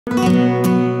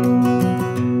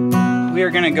We are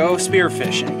gonna go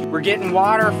spearfishing. We're getting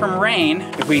water from rain.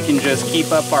 If we can just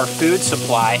keep up our food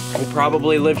supply, we'll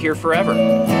probably live here forever.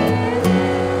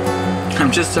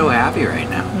 I'm just so happy right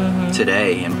now,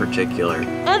 today in particular.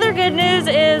 Other good news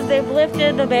is they've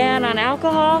lifted the ban on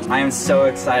alcohol. I am so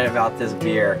excited about this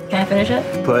beer. Can I finish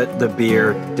it? Put the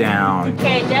beer down.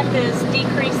 Okay, death is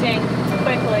decreasing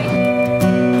quickly.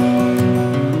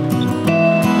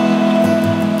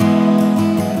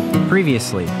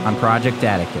 Previously on Project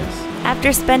Atticus.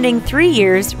 After spending 3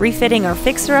 years refitting our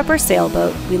fixer-upper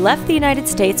sailboat, we left the United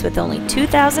States with only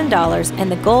 $2,000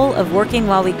 and the goal of working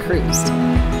while we cruised.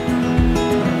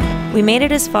 We made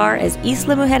it as far as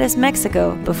Isla Mujeres,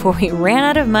 Mexico, before we ran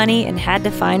out of money and had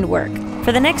to find work.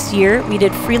 For the next year, we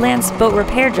did freelance boat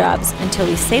repair jobs until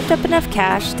we saved up enough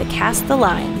cash to cast the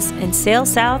lines and sail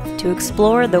south to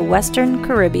explore the Western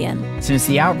Caribbean. Since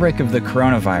the outbreak of the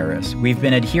coronavirus, we've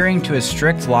been adhering to a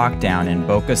strict lockdown in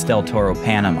Bocas del Toro,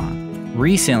 Panama.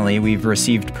 Recently, we've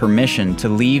received permission to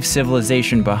leave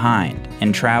civilization behind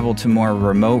and travel to more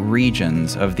remote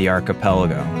regions of the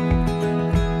archipelago.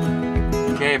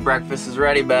 Okay, breakfast is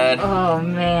ready, bud. Oh,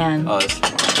 man. Oh,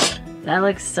 That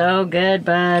looks so good,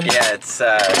 bud. yeah, it's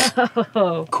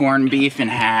corned beef and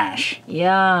hash.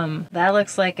 Yum. That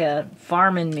looks like a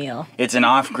farming meal. It's an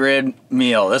off-grid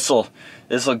meal. This'll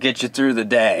get you through the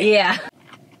day. Yeah.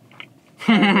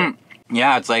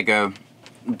 Yeah, it's like a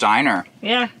diner.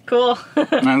 Yeah, cool.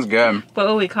 That's good. What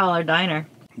would we call our diner?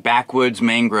 Backwoods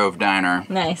Mangrove Diner.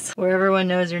 Nice. Where everyone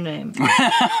knows your name.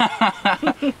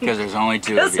 Because there's only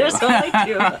two of you. There's only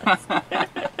two of us.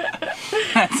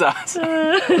 That's awesome.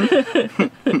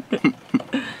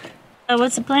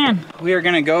 What's the plan? We are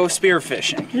gonna go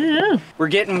spearfishing. Ooh. We're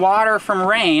getting water from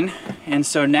rain, and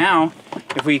so now,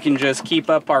 if we can just keep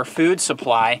up our food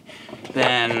supply,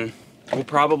 then we'll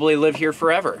probably live here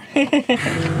forever.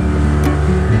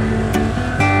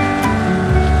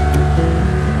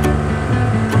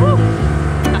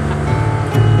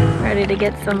 Ready to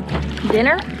get some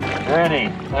dinner? Ready,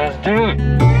 let's do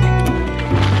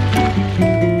it.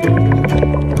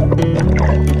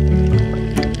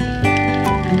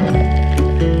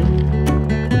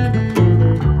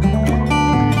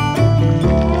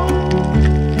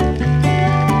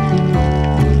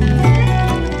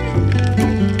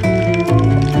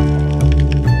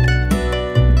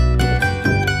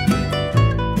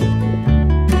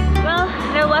 Well,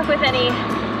 no luck with any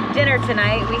dinner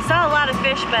tonight. We saw a lot of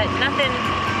fish, but nothing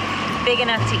big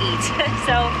enough to eat.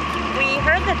 So we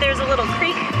heard that there's a little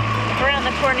creek around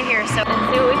the corner here, so let's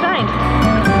see what we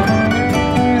find.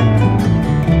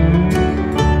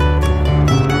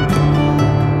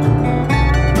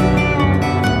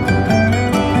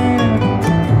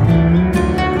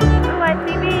 Ooh, I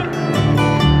see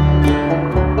beans.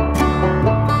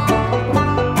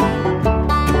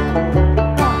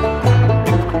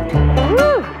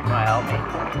 Woo! Wanna help me?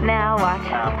 Now watch.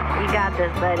 You got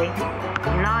this, buddy.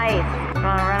 Nice.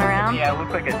 Wanna run around? Yeah, it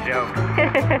looks like a joke.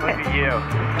 Look at you.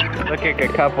 Look like a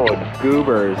couple of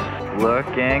goobers.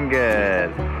 Looking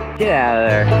good. Get out of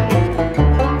there.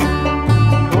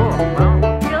 Cool.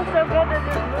 Well, Feels so good to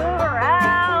just move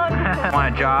around.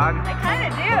 wanna jog? I kinda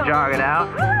do. Jog it out.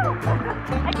 Woo!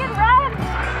 I can run.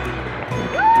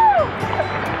 Woo!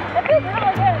 That feels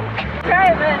really good. Try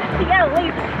it, man. You gotta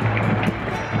leap.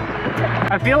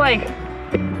 I feel like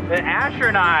an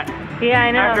astronaut Yeah,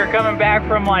 I know. after coming back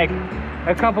from like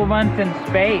a couple months in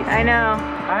space. I know.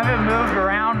 I haven't moved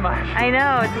around much. I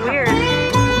know. It's weird.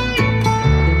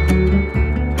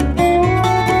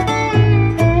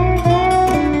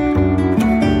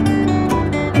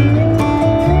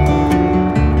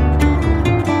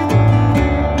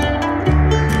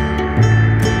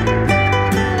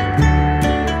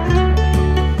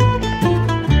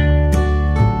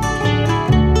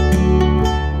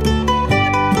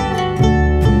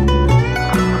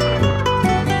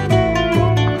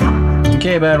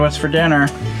 Okay, bud, what's for dinner?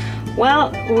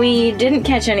 Well, we didn't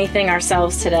catch anything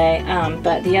ourselves today,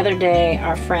 but the other day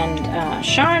our friend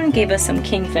Sean gave us some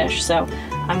kingfish, so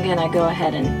I'm gonna go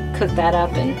ahead and cook that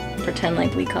up and pretend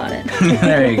like we caught it.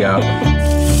 There you go.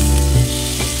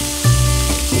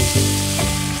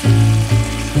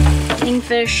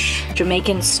 Kingfish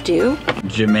Jamaican stew.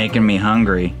 Jamaican me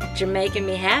hungry. Jamaican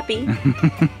me happy.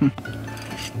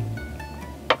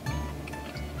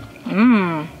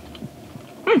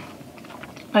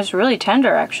 It's really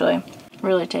tender, actually.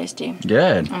 Really tasty.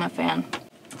 Good. I'm a fan.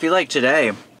 I feel like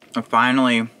today I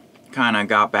finally kind of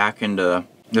got back into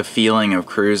the feeling of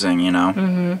cruising, you know?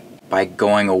 Mm-hmm. By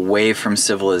going away from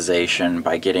civilization,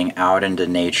 by getting out into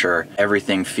nature,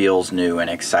 everything feels new and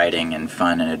exciting and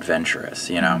fun and adventurous,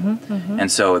 you know? Mm-hmm, mm-hmm.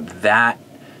 And so that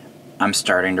I'm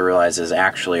starting to realize is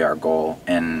actually our goal,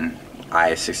 and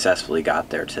I successfully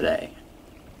got there today.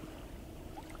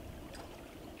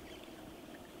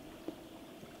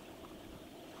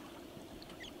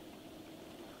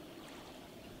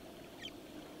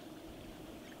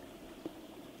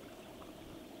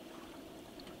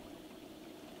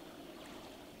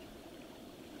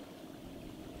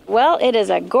 Well, it is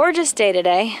a gorgeous day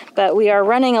today, but we are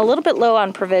running a little bit low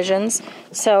on provisions.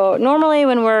 So normally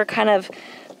when we're kind of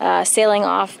sailing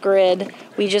off-grid,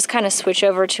 we just kind of switch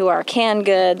over to our canned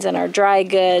goods and our dry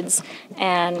goods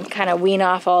and kind of wean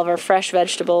off all of our fresh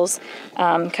vegetables,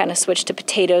 kind of switch to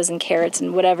potatoes and carrots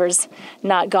and whatever's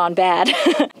not gone bad.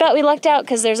 But we lucked out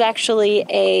because there's actually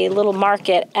a little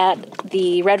market at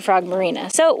the Red Frog Marina.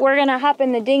 So we're gonna hop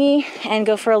in the dinghy and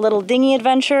go for a little dinghy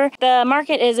adventure. The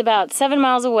market is about 7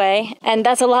 miles away, and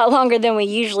that's a lot longer than we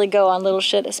usually go on little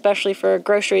shit, especially for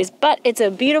groceries. But it's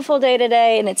a beautiful day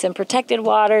today and it's in protected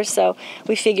water, so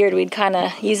we figured we'd kind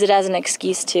of use it as an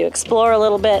excuse to explore a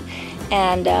little bit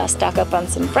and stock up on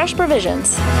some fresh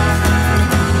provisions.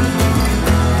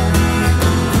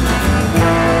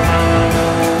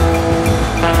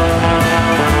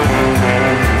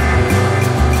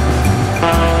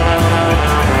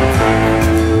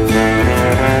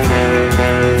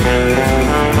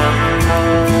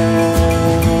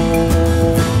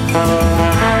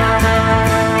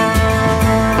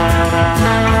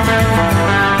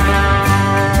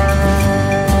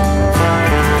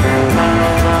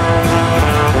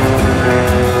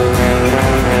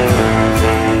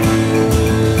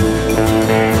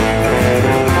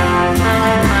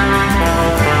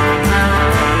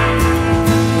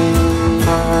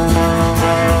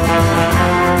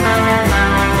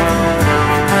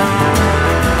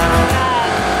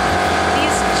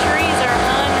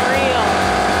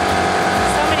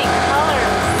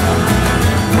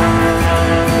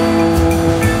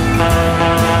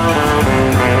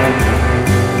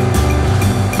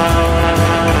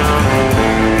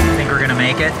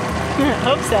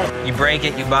 Hope so. You break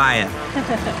it, you buy it.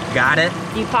 Got it?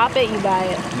 You pop it, you buy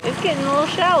it. It's getting a little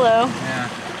shallow. Yeah.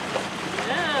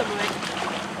 Oh boy.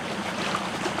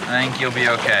 I think you'll be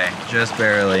okay. Just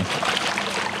barely.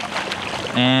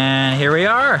 And here we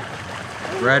are.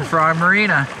 Red Frog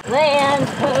Marina. Land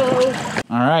ho.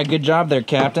 All right, good job there,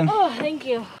 Captain. Oh, thank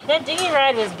you. That dinghy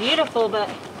ride was beautiful, but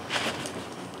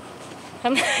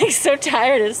I'm like so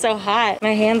tired. It's so hot.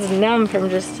 My hand's numb from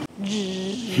just.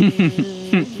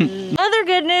 Other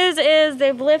good news is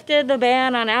they've lifted the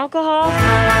ban on alcohol.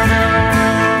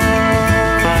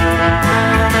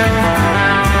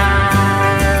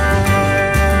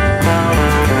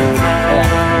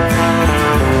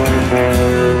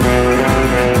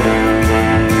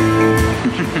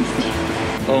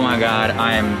 Oh my God,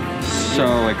 I am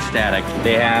so ecstatic.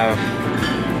 They have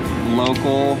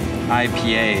local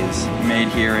IPAs made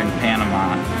here in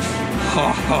Panama.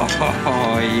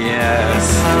 Oh,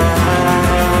 yes.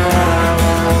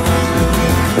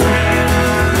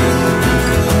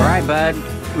 All right, bud.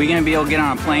 We gonna be able to get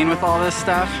on a plane with all this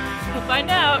stuff? We'll find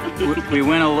out. We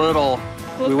went a little,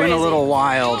 we went a little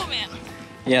wild. Oh, man.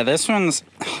 Yeah, this one's,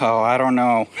 oh, I don't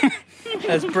know.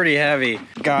 That's pretty heavy.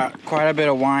 Got quite a bit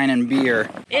of wine and beer.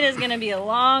 It is gonna be a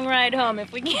long ride home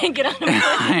if we can't get on a plane.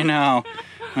 I know.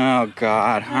 Oh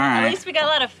God, all right. At least we got a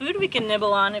lot of food we can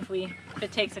nibble on if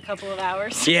it takes a couple of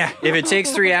hours. Yeah, if it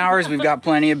takes 3 hours, we've got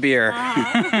plenty of beer.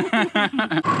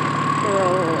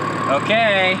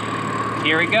 Okay,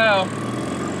 here we go.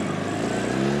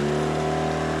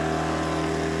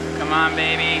 Come on,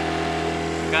 baby.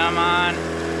 Come on.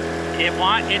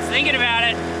 It's thinking about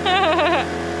it.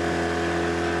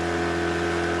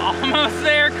 Almost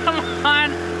there, come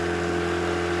on.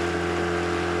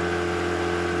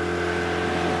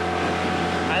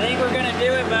 I think we're gonna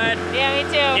do it, bud. Yeah, me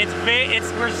too.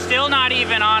 We're still not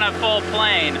even on a full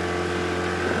plane.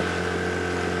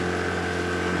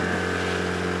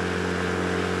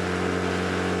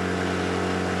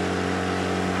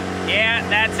 Yeah,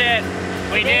 that's it.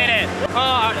 We did it.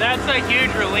 Oh, that's a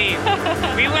huge relief.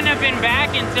 We wouldn't have been back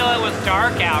until it was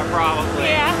dark out, probably.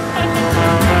 Yeah.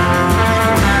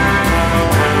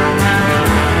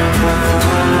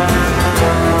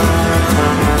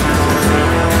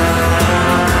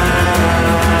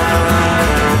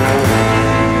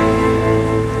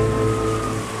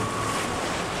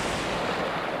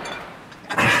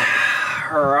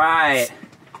 All right.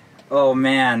 Oh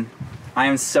man, I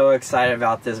am so excited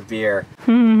about this beer.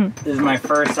 This is my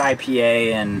first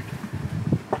IPA in,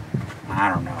 I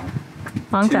don't know,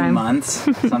 Long 2 time. months,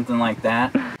 something like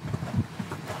that.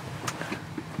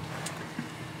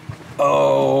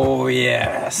 Oh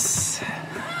yes.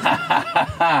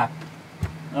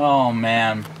 Oh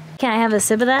man. Can I have a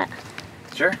sip of that?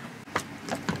 Sure.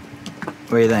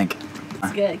 What do you think?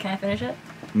 It's good. Can I finish it?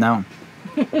 No.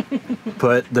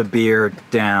 Put the beer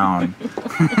down.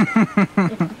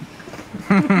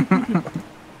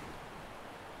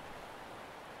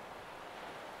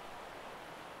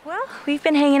 Well, we've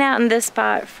been hanging out in this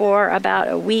spot for about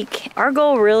a week. Our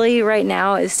goal really right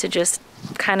now is to just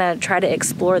kind of try to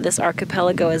explore this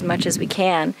archipelago as much as we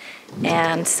can.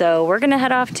 And so we're gonna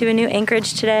head off to a new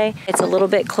anchorage today. It's a little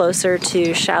bit closer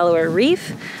to shallower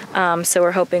reef, so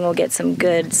we're hoping we'll get some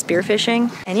good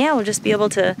spearfishing. And yeah, we'll just be able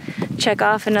to check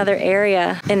off another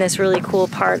area in this really cool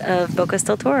part of Bocas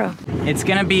del Toro. It's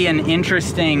gonna be an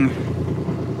interesting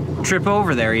trip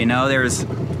over there, you know. There's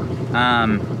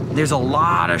a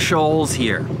lot of shoals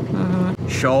here.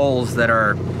 Shoals that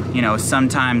are, you know,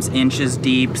 sometimes inches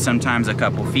deep, sometimes a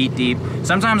couple feet deep.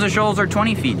 Sometimes the shoals are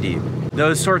 20 feet deep.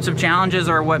 Those sorts of challenges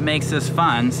are what makes this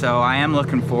fun, so I am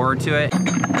looking forward to it.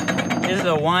 This is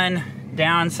the one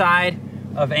downside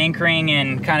of anchoring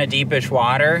in kind of deepish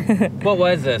water. What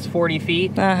was this, 40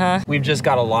 feet? We've just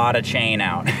got a lot of chain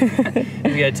out.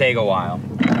 It's gonna take a while.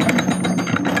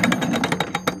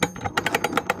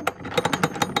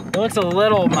 It looks a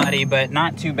little muddy, but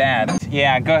not too bad.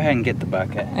 Yeah, go ahead and get the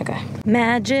bucket. Okay.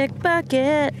 Magic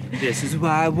bucket. This is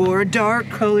why I wore a dark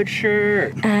colored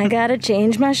shirt. I gotta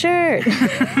change my shirt.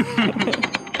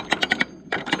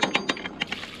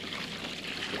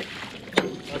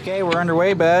 Okay, we're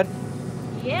underway, bud.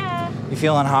 Yeah. You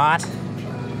feeling hot?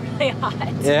 Really hot.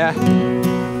 Yeah.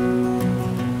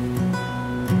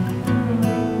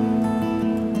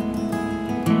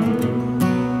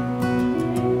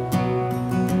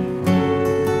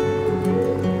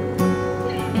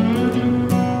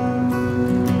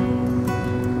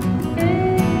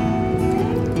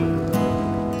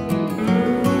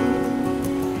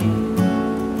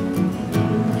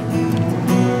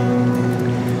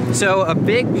 So a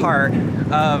big part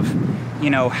of, you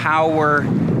know, how we're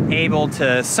able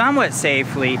to somewhat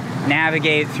safely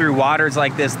navigate through waters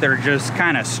like this that are just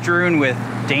kind of strewn with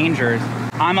dangers.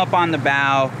 I'm up on the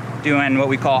bow doing what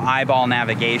we call eyeball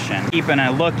navigation, keeping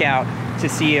a lookout to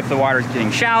see if the water's getting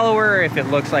shallower, if it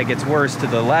looks like it's worse to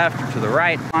the left or to the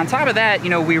right. On top of that, you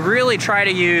know, we really try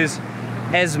to use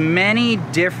as many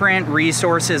different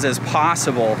resources as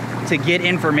possible to get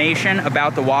information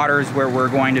about the waters where we're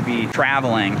going to be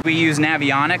traveling. We use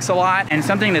navionics a lot, and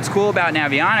something that's cool about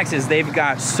navionics is they've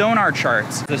got sonar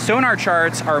charts. The sonar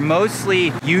charts are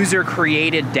mostly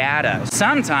user-created data.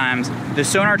 Sometimes the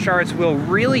sonar charts will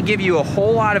really give you a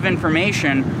whole lot of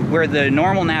information where the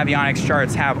normal navionics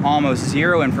charts have almost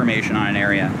zero information on an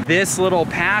area. This little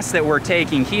pass that we're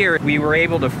taking here, we were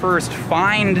able to first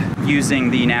find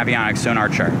using the navionics sonar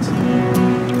charts.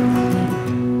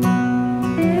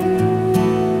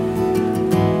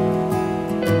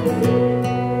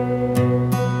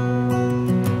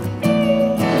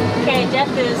 Okay,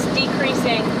 depth is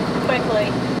decreasing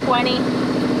quickly. 20,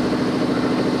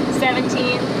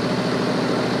 17,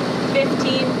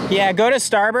 15. Yeah, go to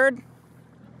starboard.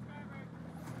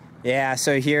 Yeah,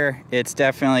 so here it's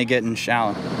definitely getting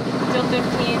shallow. Still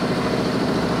 15,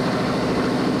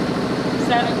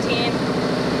 17.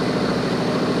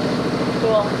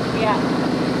 Cool, yeah.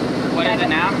 What is it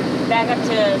now? Back up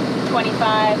to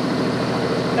 25,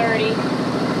 30,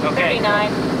 Okay.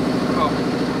 39. Cool.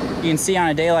 You can see on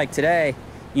a day like today,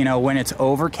 you know, when it's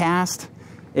overcast,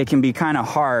 it can be kind of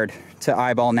hard to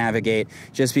eyeball navigate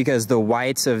just because the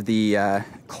whites of the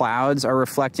clouds are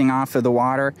reflecting off of the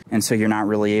water, and so you're not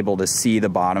really able to see the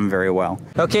bottom very well.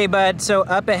 Okay, bud, so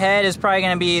up ahead is probably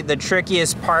gonna be the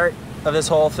trickiest part of this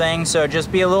whole thing, so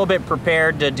just be a little bit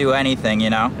prepared to do anything,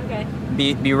 you know? Okay.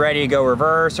 Be ready to go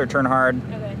reverse or turn hard.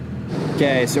 Okay.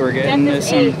 Okay, so we're getting Depth to is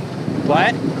some... 8.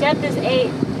 What? Depth is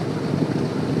 8.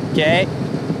 Okay.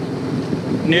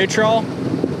 Neutral.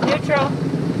 Neutral.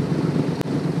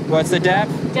 What's the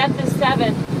depth? Depth is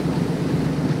 7.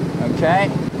 Okay.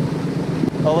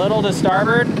 A little to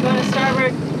starboard. Go to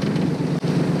starboard.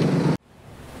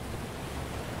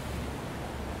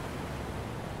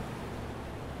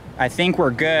 I think we're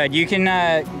good. You can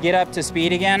get up to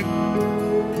speed again.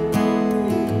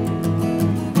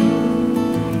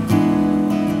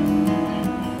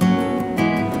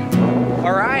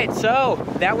 All right, so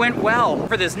that went well.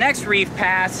 For this next reef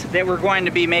pass that we're going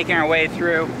to be making our way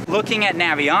through, looking at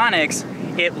navionics,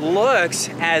 it looks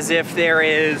as if there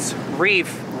is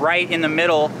reef right in the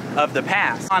middle of the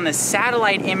pass. On the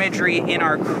satellite imagery in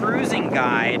our cruising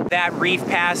guide, that reef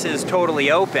pass is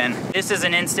totally open. This is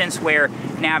an instance where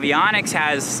navionics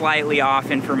has slightly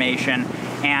off information,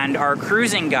 and our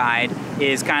cruising guide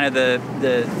is kind of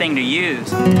the thing to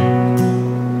use.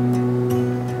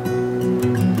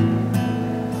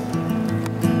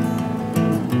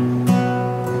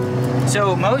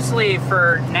 So mostly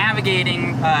for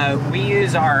navigating, we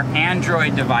use our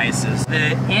Android devices.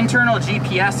 The internal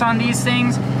GPS on these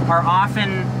things are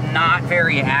often not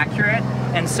very accurate,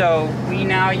 and so we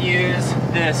now use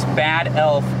this Bad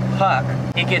Elf Puck.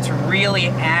 It gets really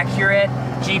accurate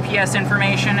GPS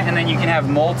information, and then you can have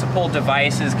multiple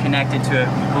devices connected to it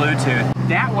Bluetooth.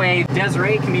 That way,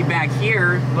 Desiree can be back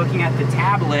here looking at the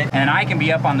tablet, and I can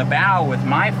be up on the bow with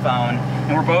my phone,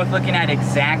 and we're both looking at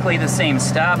exactly the same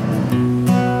stuff.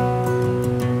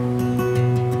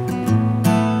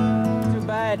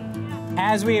 But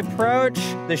as we approach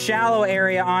the shallow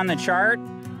area on the chart,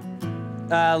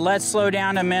 let's slow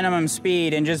down to minimum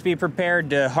speed and just be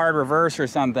prepared to hard reverse or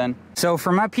something. So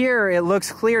from up here, it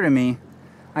looks clear to me.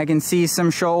 I can see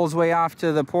some shoals way off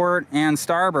to the port and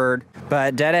starboard,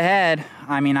 but dead ahead,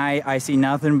 I mean, I see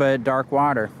nothing but dark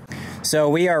water. So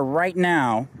we are right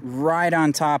now, right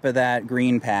on top of that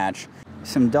green patch.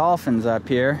 Some dolphins up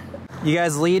here. You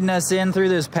guys leading us in through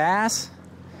this pass?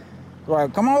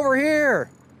 Like, come over here,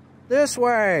 this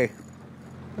way.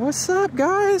 What's up,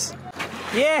 guys?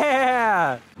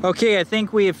 Yeah! Okay, I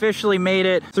think we officially made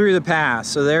it through the pass.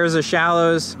 So there's the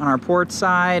shallows on our port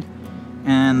side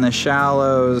and the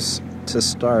shallows to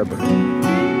starboard.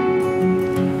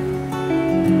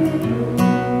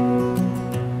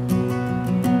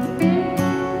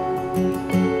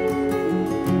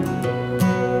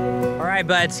 All right,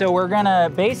 bud, so we're gonna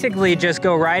basically just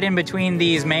go right in between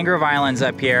these mangrove islands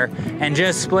up here and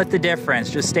just split the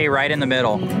difference. Just stay right in the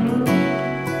middle.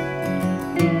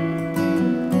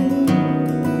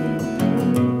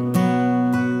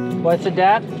 What's the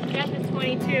depth? Depth is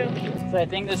 22. So I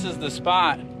think this is the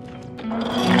spot. All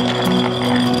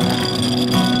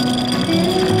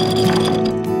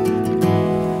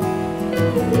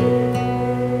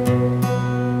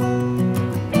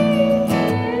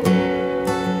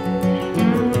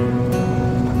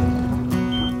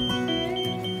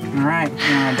right,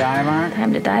 you wanna dive on it?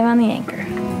 Time to dive on the anchor.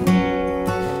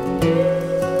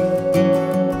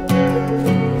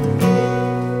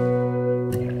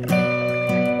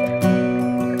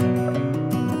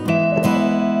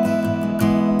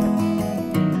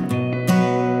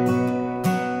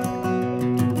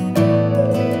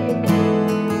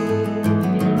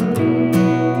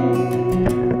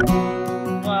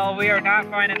 Not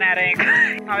finding that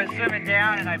anchor. I was swimming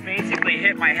down and I basically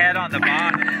hit my head on the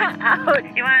bottom. Ouch!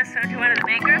 You want to swim to one of the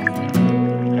mangroves?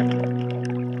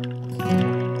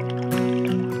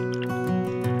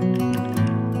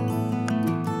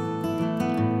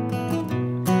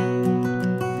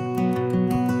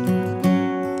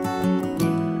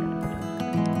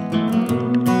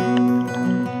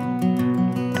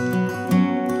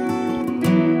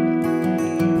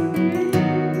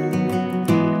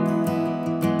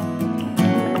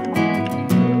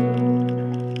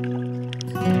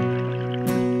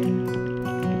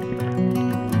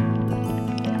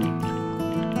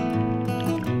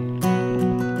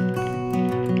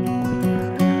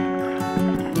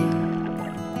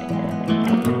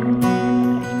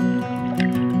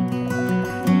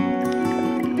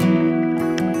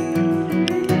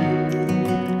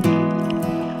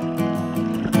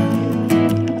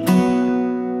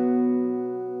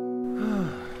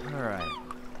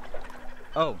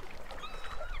 Oh,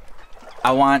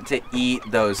 I want to eat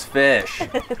those fish.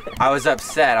 I was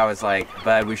upset. I was like,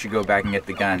 bud, we should go back and get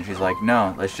the gun. She's like,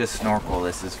 no, let's just snorkel.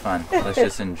 This is fun. Let's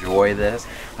just enjoy this.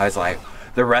 I was like,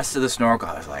 the rest of the snorkel,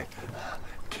 I was like,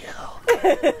 kill the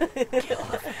fish.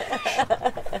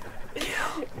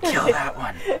 Kill that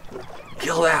one.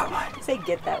 Kill that one. Say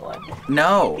get that one.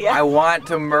 No, yeah. I want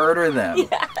to murder them.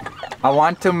 Yeah. I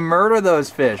want to murder those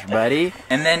fish, buddy.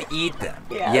 And then eat them.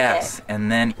 Yeah, yes, okay.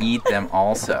 And then eat them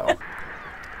also.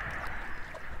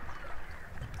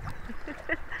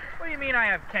 What do you mean I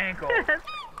have cankles?